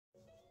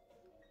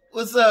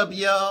What's up,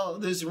 y'all?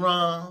 This is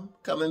Rom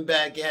coming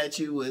back at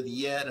you with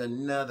yet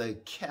another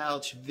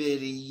couch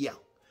video.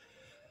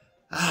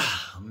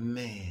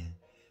 Man.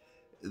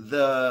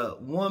 The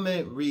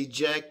woman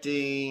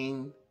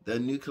rejecting the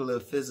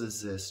nuclear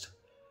physicist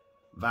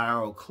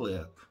viral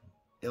clip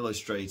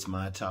illustrates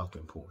my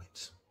talking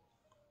points.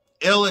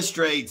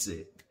 Illustrates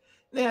it.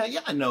 Now,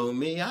 y'all know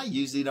me. I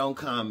usually don't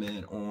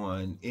comment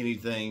on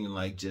anything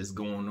like just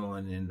going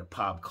on in the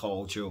pop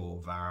culture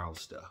or viral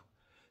stuff.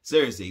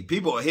 Seriously,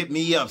 people hit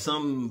me up,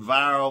 something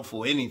viral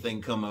for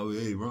anything come out.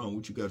 Hey, Ron,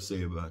 what you got to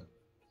say about it?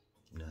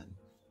 Nothing.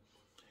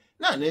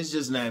 Nothing. It's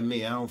just not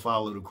me. I don't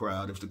follow the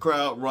crowd. If the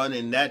crowd run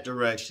in that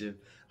direction,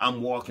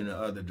 I'm walking the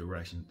other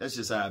direction. That's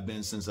just how I've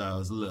been since I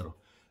was little.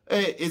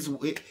 It's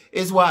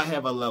why I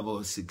have a level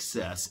of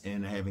success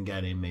and I haven't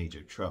got in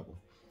major trouble.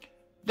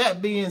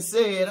 That being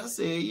said, I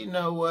said, you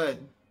know what?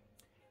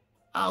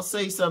 I'll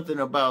say something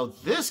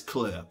about this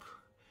clip.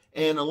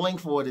 And a link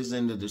for it is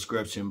in the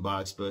description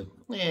box, but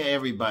yeah,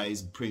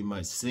 everybody's pretty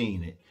much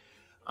seen it.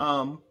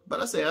 But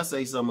I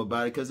say something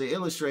about it because it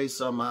illustrates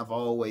something I've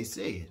always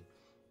said.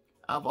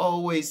 I've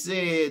always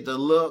said the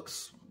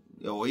looks,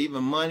 or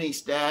even money,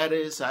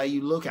 status, how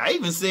you look. I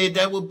even said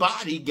that with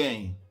body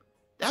game.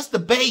 That's the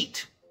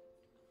bait.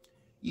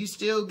 You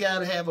still got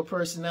to have a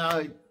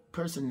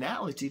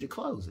personality to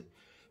close it.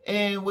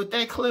 And with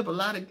that clip, a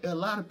lot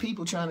of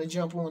people trying to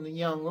jump on the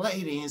young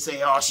lady and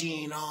say, oh,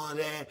 she ain't all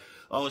that.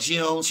 Oh, she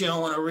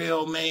don't want a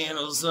real man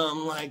or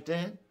something like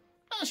that.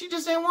 No, she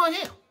just didn't want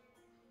him.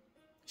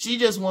 She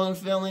just wasn't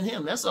feeling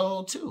him. That's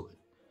all to it.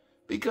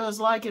 Because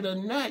like it or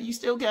not, you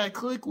still got to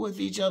click with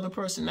each other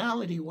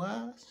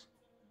personality-wise.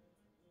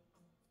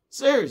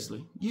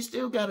 Seriously, you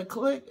still got to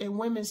click, and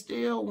women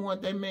still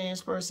want that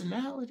man's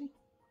personality.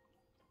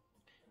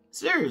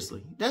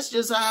 Seriously, that's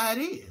just how it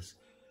is.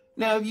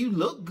 Now, if you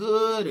look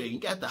good and you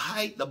got the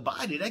height, the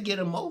body, that get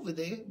him over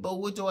there. But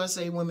what do I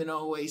say women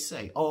always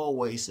say?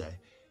 Always say.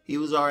 He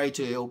was all right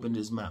till he opened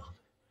his mouth.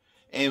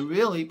 And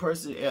really,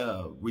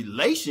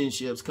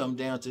 relationships come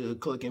down to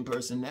clicking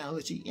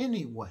personality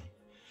anyway.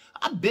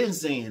 I've been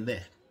saying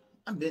that.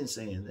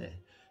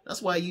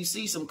 That's why you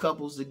see some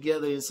couples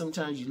together and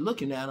sometimes you're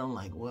looking at them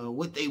like, well,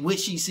 what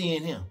she see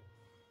in him?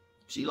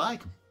 She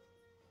like him.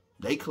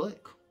 They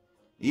click.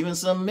 Even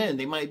some men,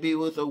 they might be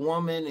with a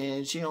woman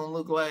and she don't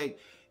look like,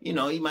 you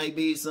know, he might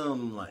be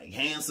some like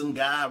handsome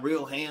guy,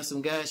 real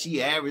handsome guy.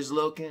 She average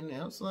looking.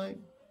 And it's like,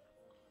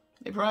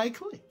 they probably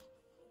click.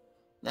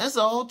 That's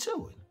all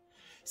to it.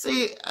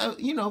 See,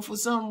 you know, for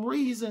some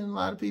reason, a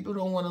lot of people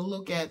don't want to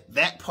look at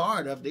that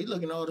part of it. They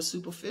looking at all the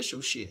superficial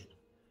shit.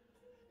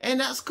 And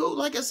that's cool.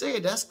 Like I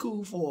said, that's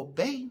cool for a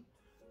bait.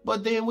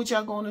 But then what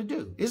y'all going to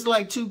do? It's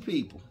like two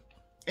people.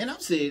 And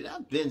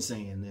I've been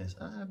saying this.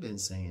 I've been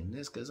saying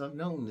this because I've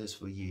known this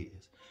for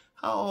years.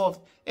 How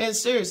often, and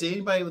seriously,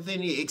 anybody with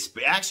any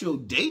actual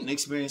dating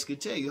experience could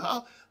tell you,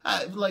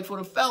 like for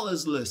the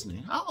fellas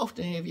listening, how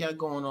often have y'all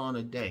going on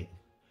a date?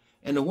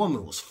 And the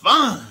woman was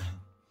fine.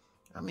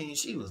 I mean,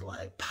 she was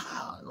like,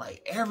 pow,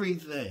 like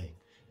everything.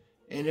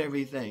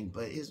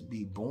 But it's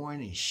be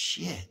boring as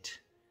shit.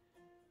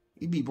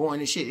 It'd be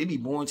boring as shit. It'd be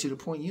boring to the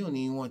point you don't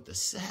even want the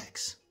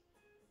sex.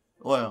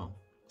 Well,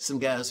 some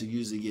guys who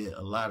usually get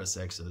a lot of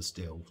sex will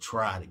still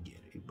try to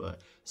get it.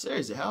 But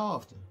seriously, how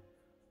often?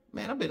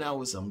 Man, I've been out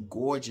with some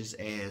gorgeous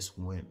ass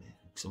women.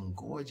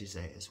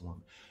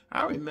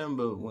 I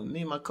remember when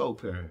me and my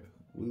co-parent,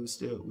 we were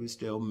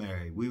still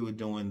married. We were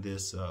doing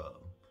this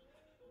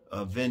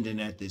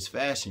vending at this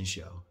fashion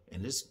show.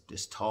 And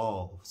this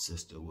tall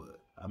sister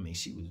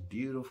she was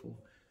beautiful.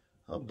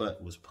 Her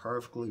butt was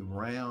perfectly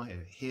round,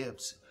 her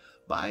hips,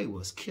 body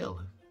was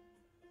killing.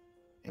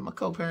 And my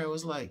co-parent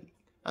was like,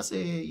 I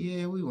said,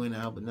 yeah, we went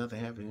out, but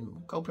nothing happened.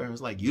 My co-parent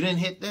was like, you didn't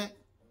hit that?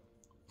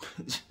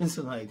 She's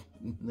like,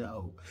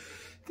 no.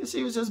 Because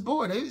she was just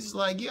bored. It was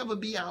like, you ever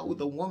be out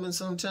with a woman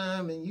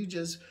sometime and you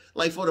just,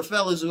 like for the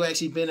fellas who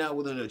actually been out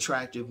with an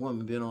attractive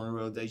woman, been on a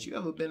real date, you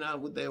ever been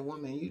out with that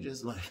woman and you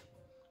just like,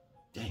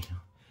 damn,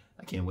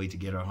 I can't wait to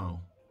get her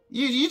home.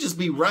 You just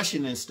be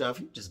rushing and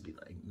stuff. You just be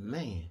like,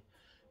 man,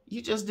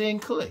 you just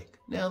didn't click.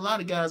 Now, a lot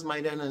of guys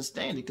might not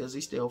understand it because they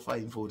still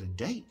fighting for the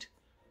date.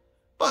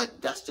 But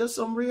that's just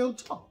some real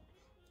talk.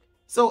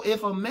 So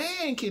if a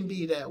man can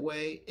be that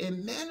way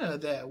and men are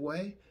that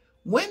way,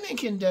 women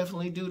can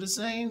definitely do the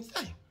same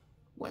thing.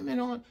 Women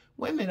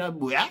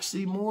are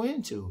actually more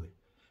into it.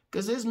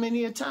 Because there's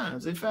many a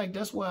times. In fact,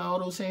 that's why all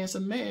those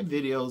handsome man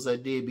videos I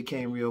did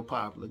became real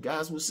popular.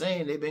 Guys were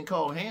saying they've been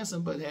called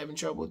handsome but having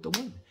trouble with the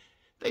women.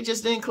 They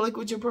just didn't click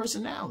with your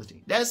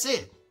personality. That's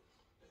it.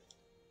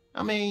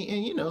 I mean,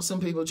 and you know, some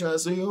people try to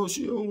say, oh,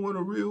 she don't want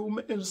a real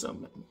man or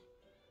something.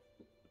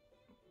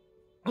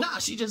 Nah,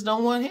 she just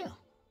don't want him.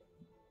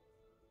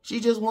 She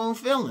just wasn't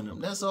feeling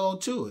him. That's all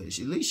to it.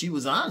 At least she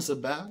was honest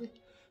about it.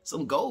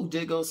 Some gold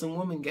digger, some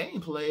woman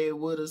gameplay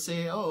would have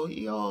said, oh,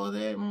 he all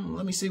that.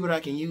 Let me see what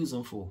I can use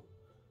him for.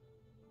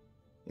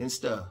 And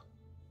stuff.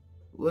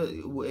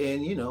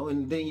 And, you know,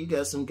 and then you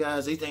got some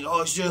guys, they think,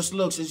 oh, it's just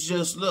looks, it's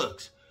just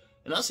looks.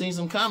 And I seen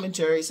some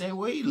commentary saying,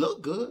 well, he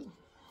look good.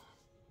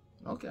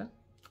 Okay.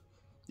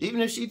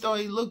 Even if she thought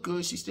he looked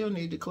good, she still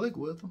needed to click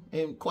with him.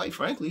 And quite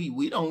frankly,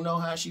 we don't know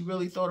how she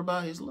really thought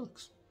about his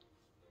looks.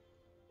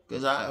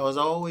 Because I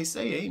always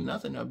say, ain't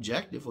nothing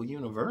objective or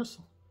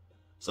universal.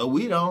 So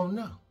we don't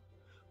know.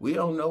 We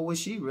don't know what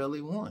she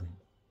really wanted.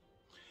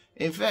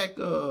 In fact,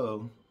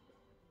 you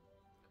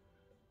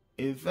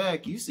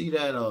see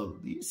that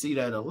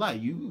a lot.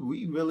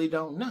 We really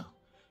don't know.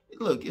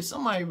 Look, if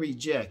somebody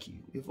reject you,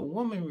 if a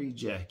woman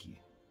reject you,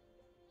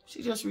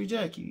 she just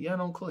reject you. Y'all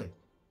don't click.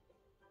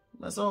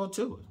 That's all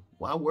to it.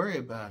 Why worry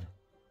about it?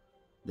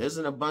 There's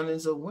an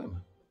abundance of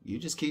women. You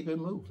just keep it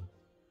moving.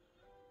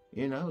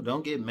 You know,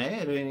 don't get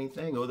mad or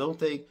anything, or don't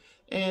think.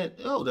 And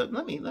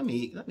let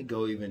me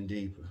go even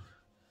deeper,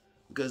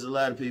 because a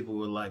lot of people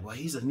were like, "Well,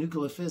 he's a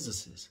nuclear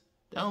physicist.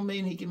 That don't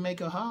mean he can make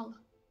her holler."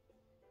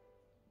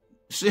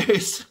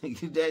 Seriously,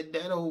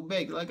 that old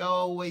bake, like I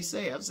always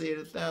say, I've said it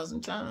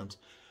 1,000 times.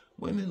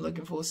 Women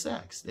looking for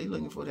sex. They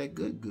looking for that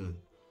good.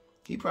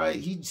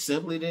 He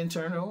simply didn't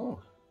turn her on.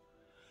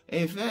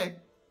 In fact,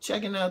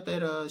 checking out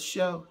that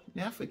show,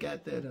 now I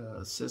forgot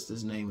that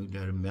sister's name who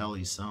did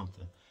Melly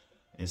something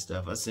and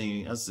stuff. I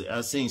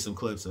seen some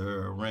clips of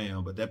her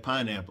around, but that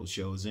pineapple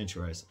show is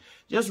interesting.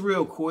 Just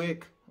real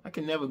quick, I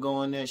can never go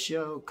on that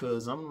show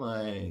because I'm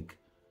like,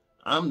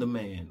 I'm the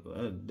man.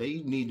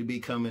 They need to be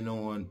coming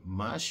on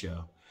my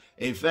show.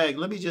 In fact,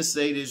 let me just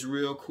say this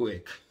real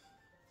quick.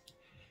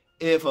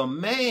 If a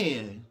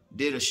man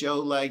did a show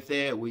like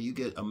that where you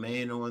get a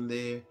man on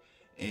there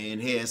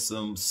and has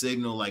some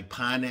signal like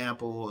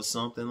pineapple or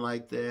something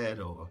like that,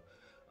 or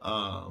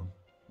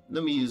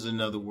let me use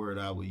another word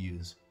I would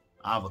use,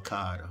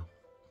 avocado.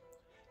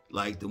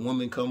 Like the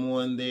woman come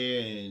on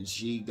there and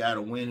she got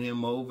to win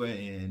him over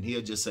and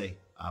he'll just say,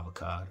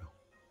 avocado,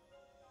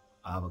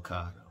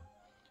 avocado.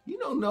 You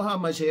don't know how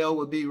much hell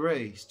would be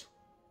raised.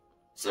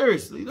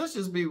 Seriously, let's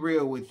just be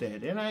real with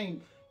that. And I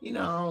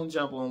don't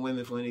jump on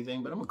women for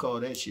anything, but I'm going to call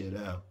that shit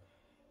out.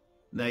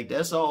 Like,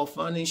 that's all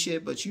fun and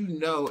shit, but you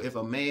know if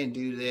a man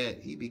do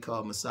that, he be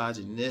called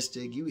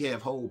misogynistic. You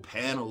have whole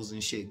panels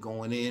and shit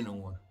going in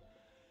on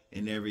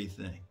and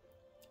everything.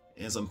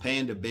 And some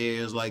panda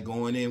bears like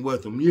going in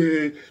with them.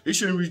 Yeah, they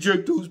shouldn't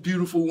reject those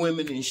beautiful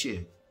women and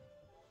shit.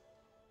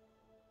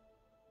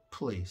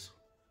 Please.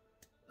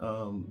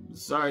 Not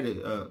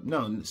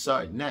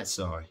sorry.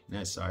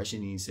 I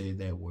shouldn't even say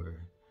that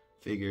word.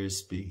 Figure of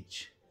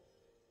speech.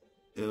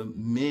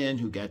 Men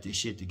who got this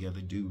shit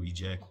together do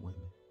reject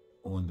women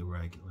on the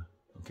regular.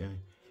 Okay,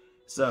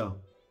 so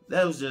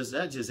I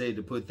just had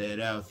to put that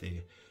out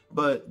there.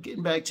 But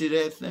getting back to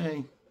that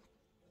thing,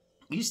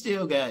 you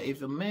still got,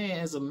 if a man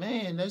as a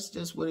man, that's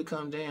just what it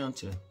comes down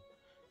to.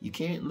 You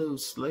can't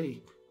lose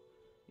sleep.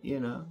 You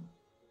know.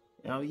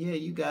 Oh yeah,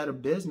 you got a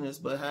business,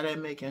 but how that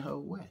making her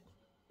wet?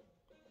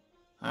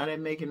 How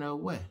that making her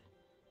wet?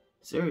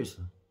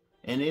 Seriously.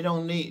 And they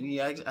don't need,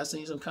 I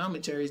seen some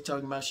commentaries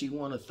talking about she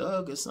want a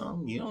thug or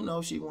something. You don't know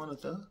if she want a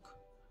thug.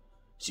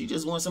 She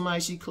just wants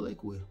somebody she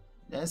click with.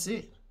 That's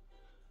it.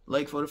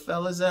 Like for the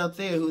fellas out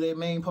there who their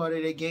main part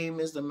of their game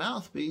is the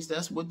mouthpiece,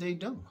 that's what they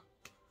do.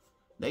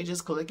 They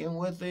just clicking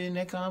with her in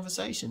their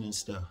conversation and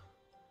stuff.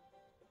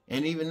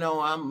 And even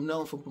though I'm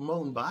known for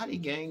promoting body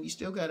game, you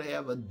still got to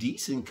have a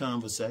decent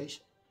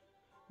conversation.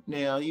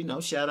 Now,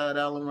 shout out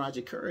Alan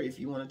Roger Curry if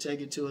you want to take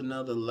it to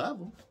another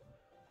level.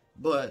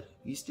 But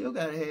you still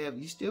gotta have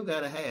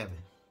it.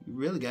 You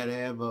really gotta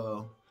have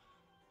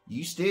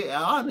you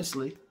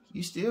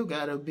still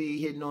gotta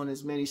be hitting on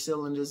as many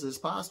cylinders as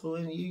possible,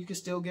 and you can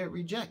still get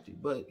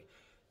rejected. But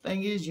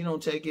thing is, you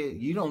don't take it,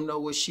 you don't know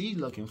what she's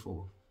looking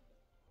for.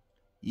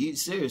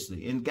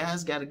 Seriously, and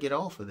guys gotta get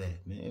off of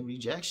that, man.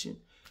 Rejection.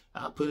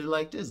 I'll put it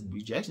like this: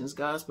 rejection is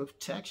God's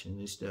protection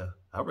and stuff.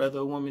 I'd rather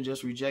a woman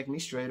just reject me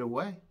straight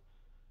away.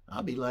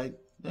 I'll be like,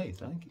 hey,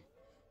 thank you.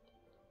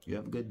 You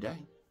have a good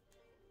day.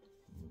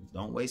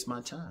 Don't waste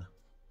my time.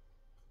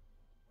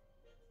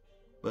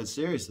 But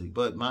seriously,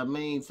 my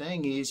main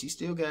thing is you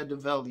still gotta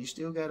develop, you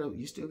still gotta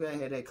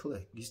have that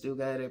click. You still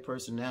gotta have that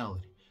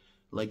personality.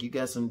 Like you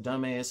got some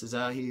dumbasses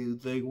out here who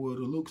think, well,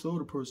 the looks or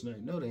the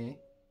personality. No, they ain't.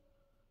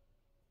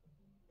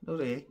 No,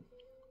 they ain't.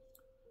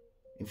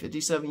 In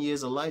 57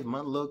 years of life,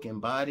 my look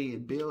and body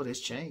and build has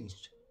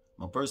changed.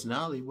 My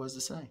personality was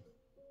the same.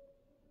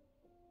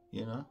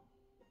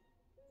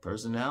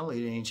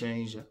 Personality ain't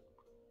changed yet.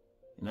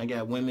 And I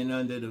got women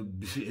under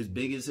as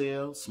big as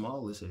hell,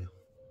 small as hell.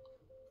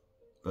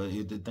 But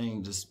the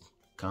thing, just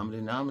common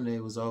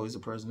denominator was always a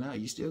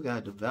personality. You still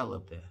got to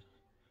develop that.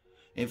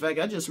 In fact,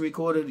 I just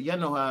recorded, y'all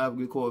know how I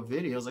record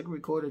videos. I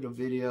recorded a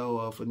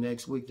video for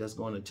next week that's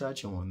going to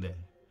touch on that.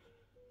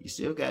 You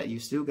still got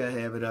to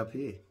have it up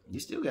here. You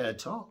still got to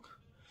talk.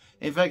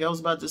 In fact, I was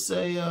about to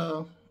say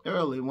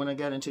earlier when I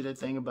got into that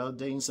thing about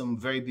dating some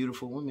very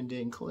beautiful women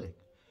didn't click.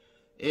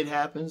 It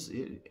happens.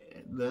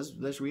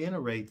 Let's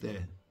reiterate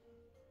that.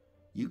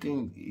 You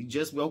can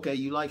just, okay,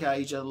 you like how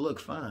each other look,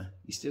 fine.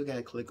 You still got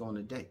to click on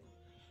the date.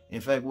 In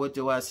fact, what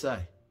do I say?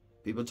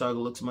 People talk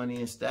looks, money,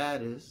 and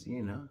status,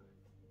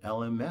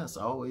 LMS.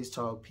 I always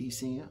talk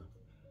PCM.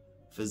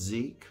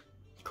 Physique,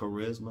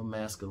 charisma,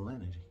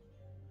 masculinity.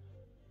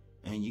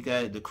 And you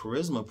got the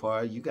charisma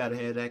part, you got to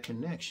have that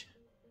connection,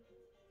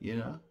 you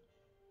know?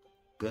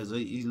 Because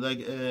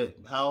like,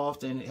 how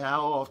often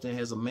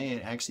has a man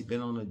actually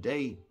been on a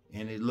date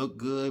and it looked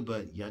good,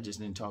 but y'all just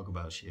didn't talk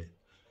about shit?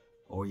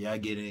 Or y'all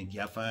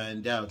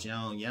find out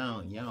y'all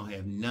don't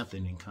have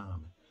nothing in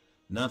common.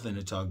 Nothing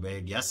to talk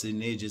about. Y'all sitting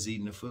there just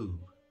eating the food.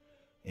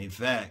 In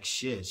fact,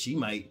 shit, she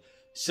might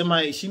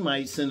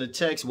send a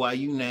text while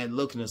you not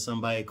looking at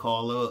somebody,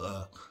 call her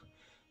up.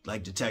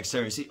 Like to text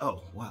her and say,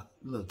 oh, wow,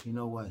 look, you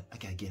know what? I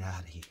gotta get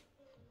out of here.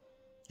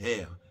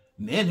 Hell,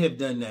 men have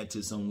done that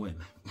to some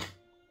women.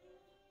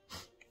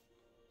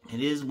 It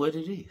is what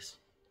it is.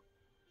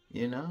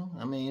 You know?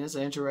 I mean, it's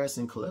an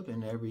interesting clip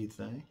and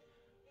everything.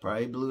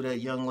 Probably blew that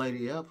young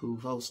lady up who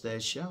hosts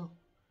that show.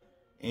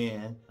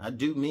 And I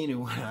do mean it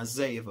when I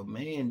say if a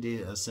man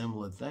did a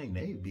similar thing,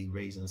 they'd be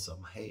raising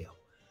some hell.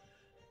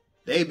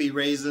 They'd be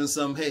raising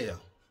some hell.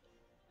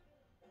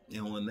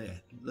 And on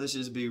that, let's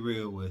just be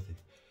real with it.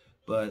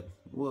 But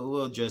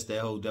we'll address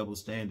that whole double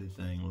standard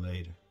thing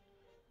later.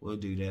 We'll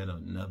do that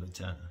another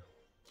time.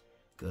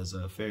 Because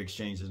fair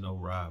exchange is no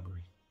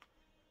robbery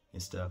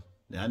and stuff.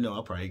 Now, I know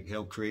I'll probably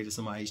help create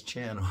somebody's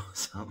channel or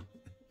something.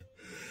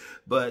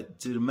 But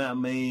to my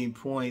main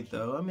point,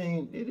 though, I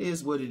mean, it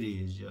is what it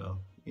is, y'all.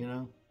 You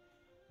know?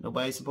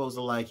 Nobody's supposed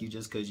to like you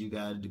just because you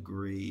got a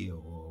degree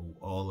or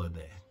all of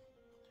that.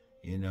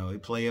 You know,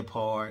 it play a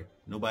part.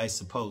 Nobody's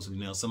supposed to.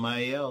 Now,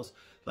 somebody else,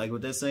 like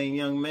with that same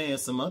young man,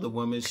 some other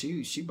woman,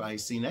 she probably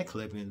seen that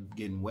clip and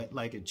getting wet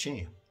like a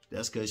champ.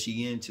 That's because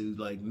she into,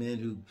 like, men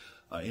who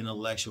are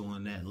intellectual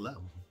on that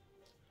level.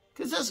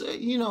 Because that's,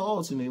 you know,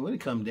 ultimately, when it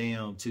comes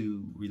down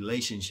to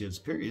relationships,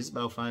 period, it's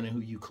about finding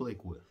who you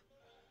click with.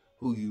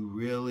 Who you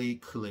really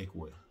click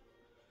with.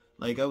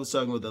 Like, I was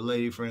talking with a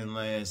lady friend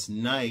last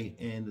night,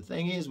 and the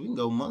thing is, we can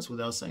go months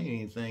without saying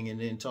anything and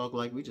then talk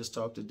like we just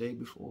talked the day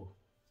before.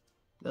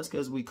 That's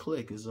because we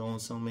click. It's on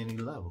so many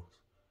levels.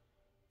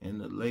 And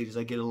the ladies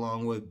I get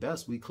along with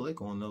best, we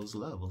click on those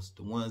levels.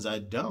 The ones I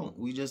don't,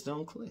 we just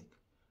don't click.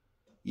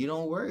 You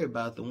don't worry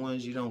about the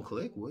ones you don't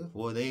click with,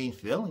 or they ain't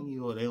feeling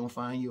you, or they don't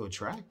find you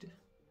attractive.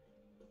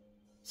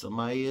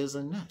 Somebody is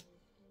or not.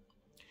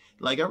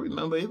 Like, I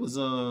remember it was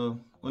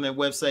on that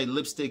website,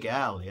 Lipstick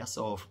Alley. I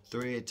saw a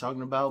thread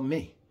talking about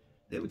me.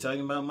 They were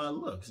talking about my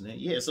looks. And then,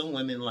 yeah, some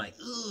women like,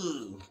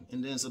 ooh.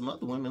 And then some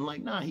other women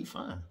like, nah, he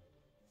fine.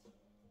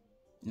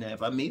 Now,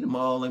 if I meet them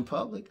all in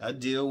public, I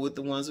deal with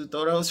the ones who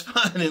thought I was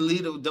fine and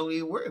leave them, don't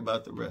even worry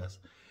about the rest.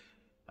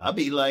 I'll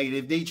be like,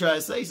 if they try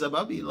to say something,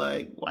 I'll be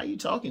like, why are you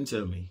talking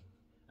to me?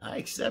 I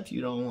accept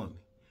you don't want me.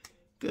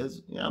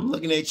 Because you know, I'm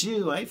looking at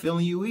you. I ain't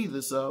feeling you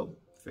either. So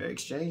fair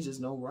exchange is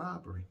no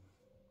robbery.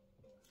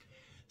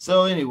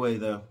 So anyway,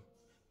 though,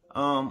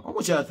 I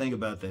want y'all to think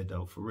about that,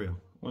 though, for real.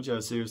 I want y'all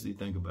to seriously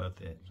think about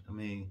that. I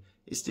mean,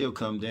 it still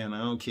come down. I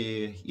don't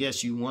care.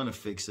 Yes, you want to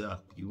fix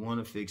up. You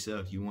want to fix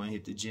up. You want to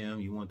hit the gym.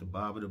 You want the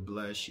barber to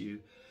bless you.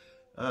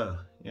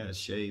 Yeah,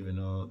 shave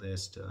and all that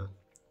stuff.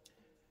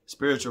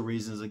 Spiritual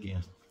reasons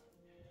again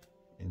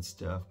and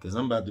stuff. Because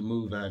I'm about to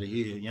move out of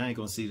here. Y'all ain't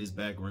going to see this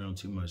background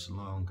too much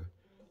longer.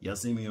 Y'all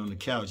see me on the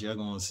couch. Y'all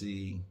going to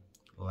see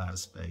a lot of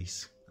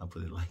space. I'll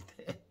put it like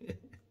that.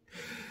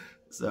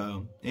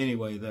 So,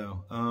 anyway,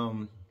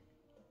 though,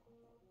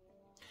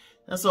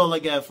 that's all I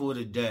got for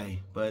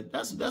today. But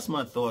that's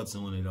my thoughts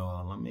on it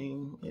all. I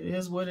mean, it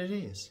is what it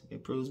is.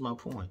 It proves my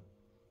point.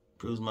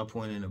 Proves my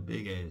point in a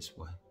big-ass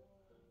way.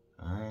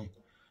 All right?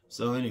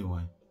 So,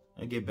 anyway,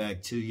 I get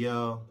back to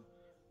y'all.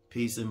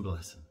 Peace and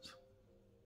blessings.